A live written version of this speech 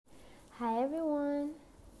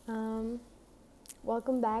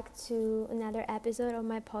welcome back to another episode of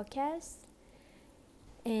my podcast.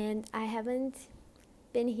 And I haven't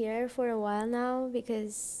been here for a while now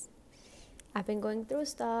because I've been going through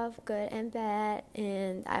stuff, good and bad,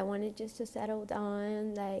 and I wanted just to settle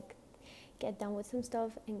down, get done with some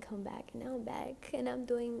stuff and come back. And now I'm back and I'm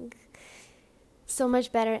doing so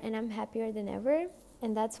much better and I'm happier than ever.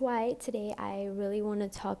 And that's why today I really want to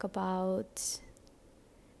talk about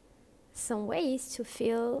some ways to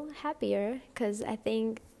feel happier, because I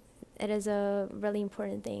think it is a really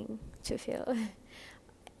important thing to feel.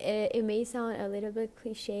 It may sound a little bit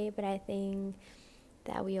cliche, but I think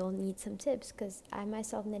that we all need some tips because I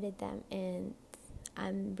myself needed them and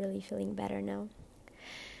I'm really feeling better now.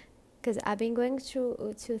 Because I've been going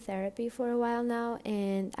through therapy for a while now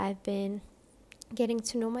and I've been getting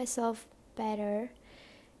to know myself better,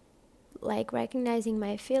 like recognizing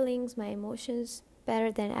my feelings, my emotions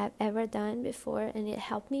better than I've ever done before, and it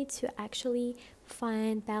helped me to actually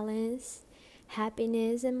find balance,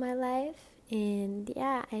 happiness in my life. And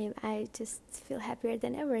yeah, I just feel happier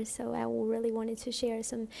than ever. So I really wanted to share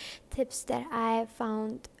some tips that I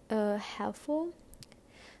found helpful,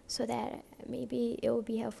 so that maybe it will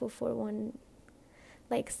be helpful for one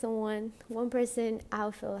person.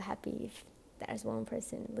 I'll feel happy if there's one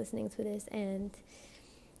person listening to this and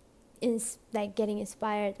getting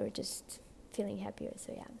inspired or just feeling happier.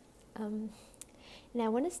 So yeah, and I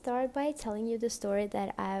want to start by telling you the story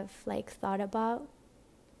that I've thought about.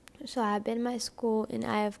 So I've been in my school and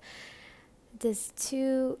I have these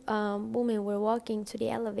two women were walking to the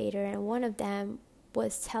elevator, and one of them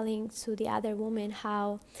was telling to the other woman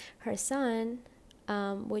how her son,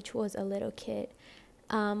 which was a little kid,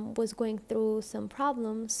 was going through some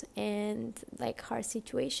problems and hard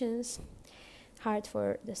situations, hard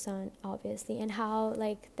for the son obviously, and how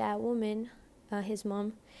that woman, his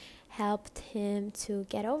mom, helped him to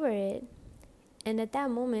get over it. And at that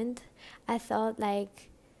moment I thought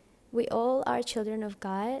we all are children of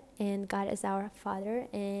God and God is our Father,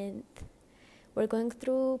 and we're going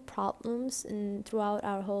through problems and throughout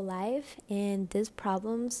our whole life, and these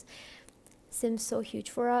problems seem so huge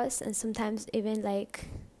for us and sometimes even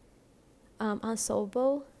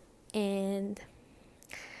unsolvable. And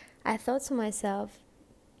I thought to myself,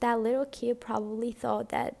 that little kid probably thought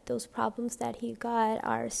that those problems that he got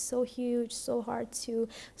are so huge, so hard to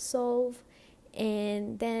solve,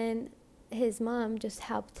 and then his mom just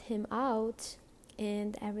helped him out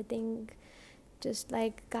and everything just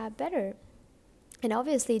got better. And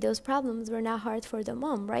obviously those problems were not hard for the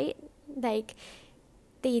mom, right? They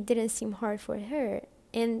didn't seem hard for her.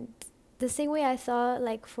 And the same way I thought,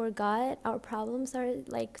 for God, our problems are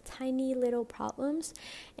tiny little problems,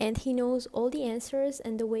 and he knows all the answers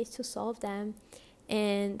and the ways to solve them.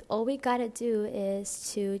 And all we gotta do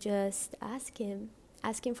is to just ask him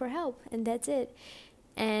for help, and that's it.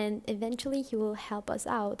 And eventually he will help us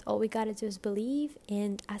out. All we gotta do is believe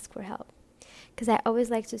and ask for help. Because I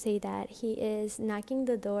always like to say that he is knocking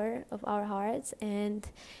the door of our hearts and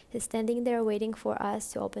he's standing there waiting for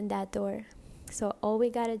us to open that door. So all we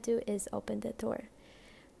gotta do is open the door.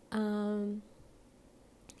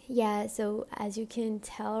 So as you can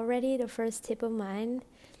tell already, the first tip of mine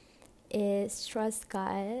is trust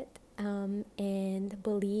God, and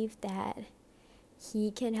believe that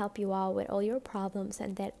he can help you out with all your problems,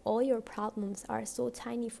 and that all your problems are so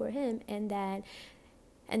tiny for him, and that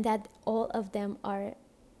all of them are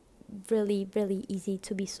really, really easy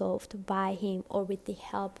to be solved by him or with his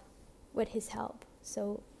help.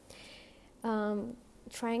 So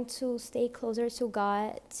trying to stay closer to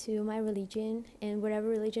God, to my religion, and whatever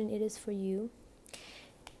religion it is for you,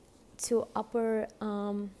 to upper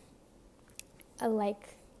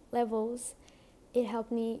levels, it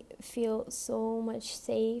helped me feel so much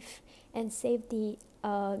safe, and safety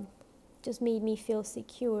just made me feel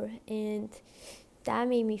secure, and that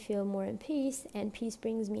made me feel more in peace, and peace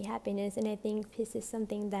brings me happiness. And I think peace is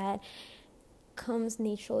something that comes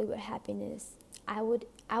naturally with happiness. I would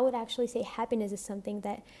actually say happiness is something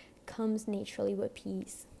that comes naturally with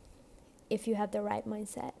peace if you have the right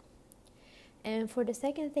mindset. And for the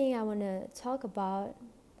second thing I want to talk about,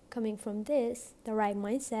 coming from this, the right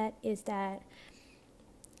mindset, is that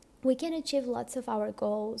we can achieve lots of our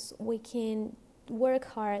goals. We can work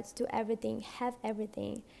hard, do everything, have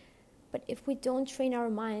everything. But if we don't train our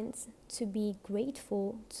minds to be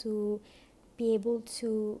grateful, to be able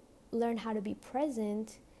to learn how to be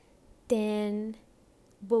present, then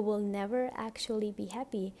we will never actually be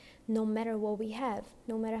happy, no matter what we have,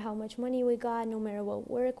 no matter how much money we got, no matter what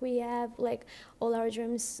work we have, all our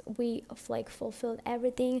dreams, we fulfilled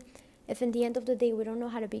everything. If in the end of the day we don't know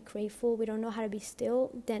how to be grateful, we don't know how to be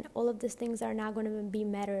still, then all of these things are not going to be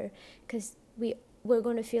matter, because we we're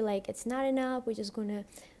going to feel like it's not enough. We're just going to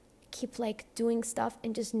keep like doing stuff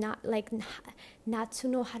and just not to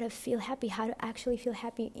know how to feel happy, how to actually feel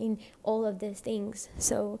happy in all of these things.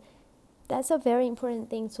 So that's a very important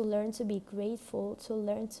thing, to learn to be grateful, to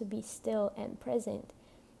learn to be still and present,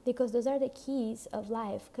 because those are the keys of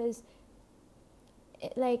life. Because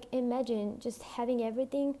like, imagine just having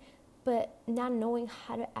everything but not knowing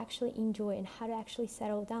how to actually enjoy and how to actually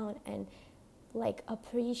settle down and like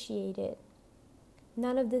appreciate it.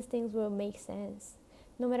 None of these things will make sense,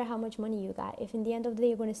 no matter how much money you got. If in the end of the day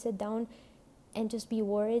you're going to sit down and just be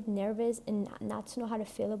worried, nervous, and not to know how to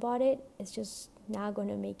feel about it, it's just not going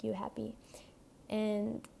to make you happy.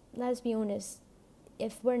 And let's be honest,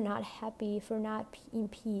 if we're not happy, if we're not in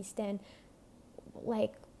peace, then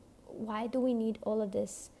like, why do we need all of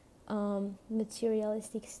this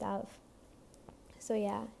materialistic stuff? So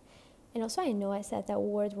yeah. And also, I know I said that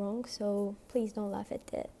word wrong, so please don't laugh at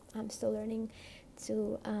it. I'm still learning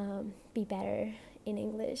to be better in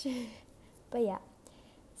English. But yeah,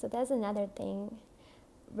 so that's another thing.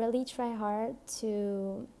 Really try hard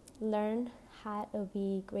to learn how to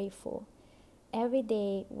be grateful. Every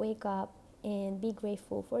day, wake up and be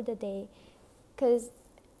grateful for the day. Because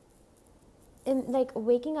like,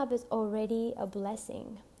 waking up is already a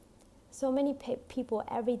blessing. So many people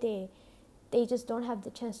every day, they just don't have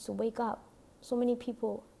the chance to wake up. So many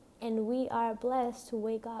people. And we are blessed to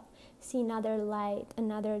wake up, see another light,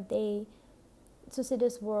 another day, to see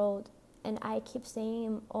this world. And I keep saying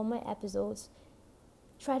in all my episodes,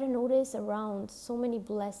 try to notice around so many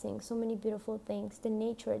blessings, so many beautiful things, the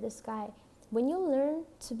nature, the sky. When you learn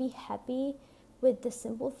to be happy with the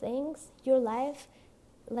simple things, your life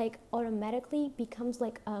like automatically becomes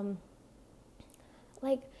like a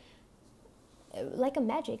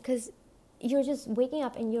magic, because you're just waking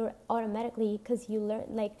up and you're automatically, because you learn,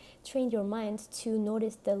 like, train your mind to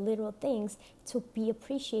notice the little things, to be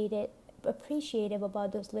appreciative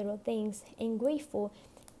about those little things and grateful.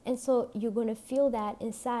 And so you're going to feel that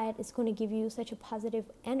inside. It's going to give you such a positive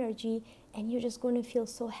energy, and you're just going to feel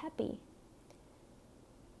so happy.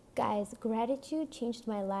 Guys, gratitude changed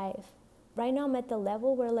my life. Right now I'm at the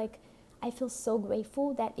level where like I feel so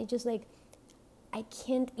grateful that it just like, I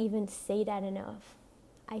can't even say that enough.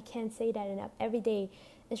 I can't say that enough. Every day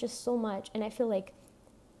it's just so much, and I feel like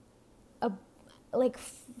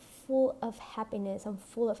full of happiness. I'm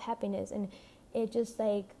full of happiness, and it just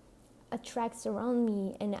like attracts around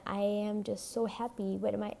me, and I am just so happy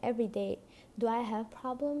with my everyday. Do I have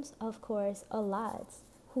problems? Of course, a lot.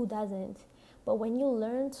 Who doesn't? But when you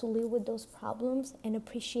learn to live with those problems and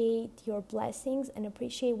appreciate your blessings and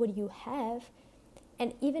appreciate what you have,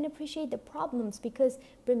 and even appreciate the problems, because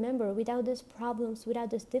remember, without these problems,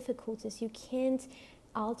 without these difficulties, you can't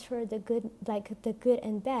alter the good, like the good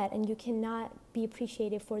and bad, and you cannot be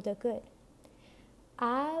appreciated for the good.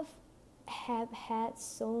 Have had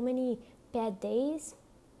so many bad days,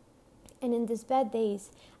 and in these bad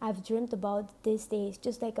days I've dreamt about these days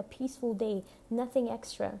just like a peaceful day, nothing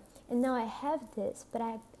extra. And now I have this, but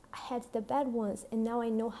I had the bad ones, and now I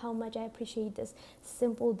know how much I appreciate these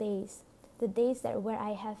simple days, the days that where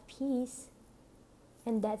I have peace,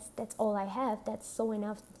 and that's all I have. That's so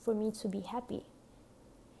enough for me to be happy.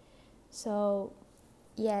 So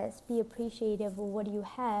yes, be appreciative of what you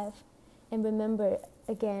have, and remember,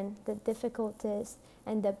 again, the difficulties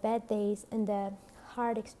and the bad days and the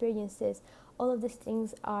hard experiences, all of these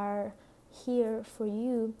things are here for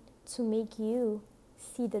you to make you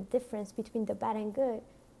see the difference between the bad and good,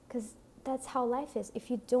 because that's how life is. If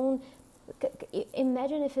you don't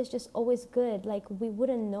imagine, if it's just always good, like, we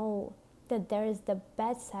wouldn't know that there is the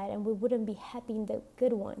bad side, and we wouldn't be happy in the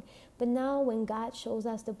good one. But now when God shows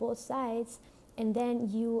us the both sides, and then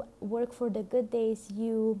you work for the good days,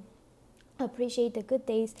 you appreciate the good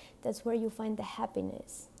days, that's where you find the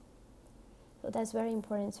happiness. So that's very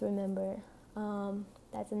important to remember.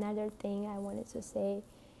 That's another thing I wanted to say.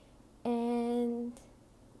 And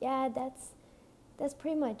yeah, that's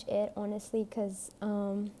pretty much it, honestly, because I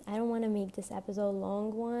don't want to make this episode a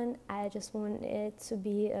long one. I just want it to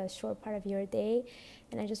be a short part of your day,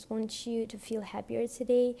 and I just want you to feel happier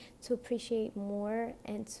today, to appreciate more,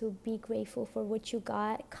 and to be grateful for what you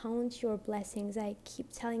got. Count your blessings. I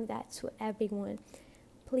keep telling that to everyone.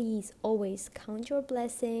 Please always count your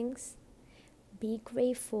blessings, be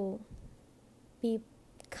grateful, be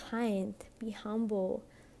kind, be humble,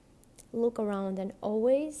 look around, and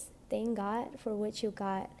always thank God for what you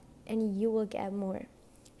got, and you will get more.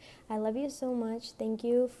 I love you so much. Thank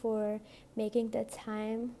you for making the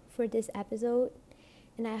time for this episode,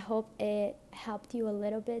 and I hope it helped you a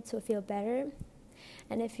little bit to feel better.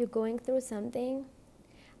 And if you're going through something,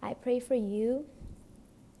 I pray for you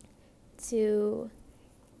to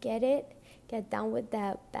get down with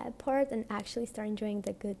that bad part and actually start enjoying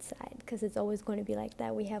the good side, because it's always going to be like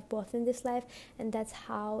that. We have both in this life, and that's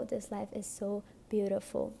how this life is so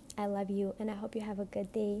beautiful. I love you, and I hope you have a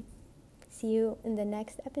good day. See you in the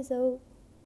next episode.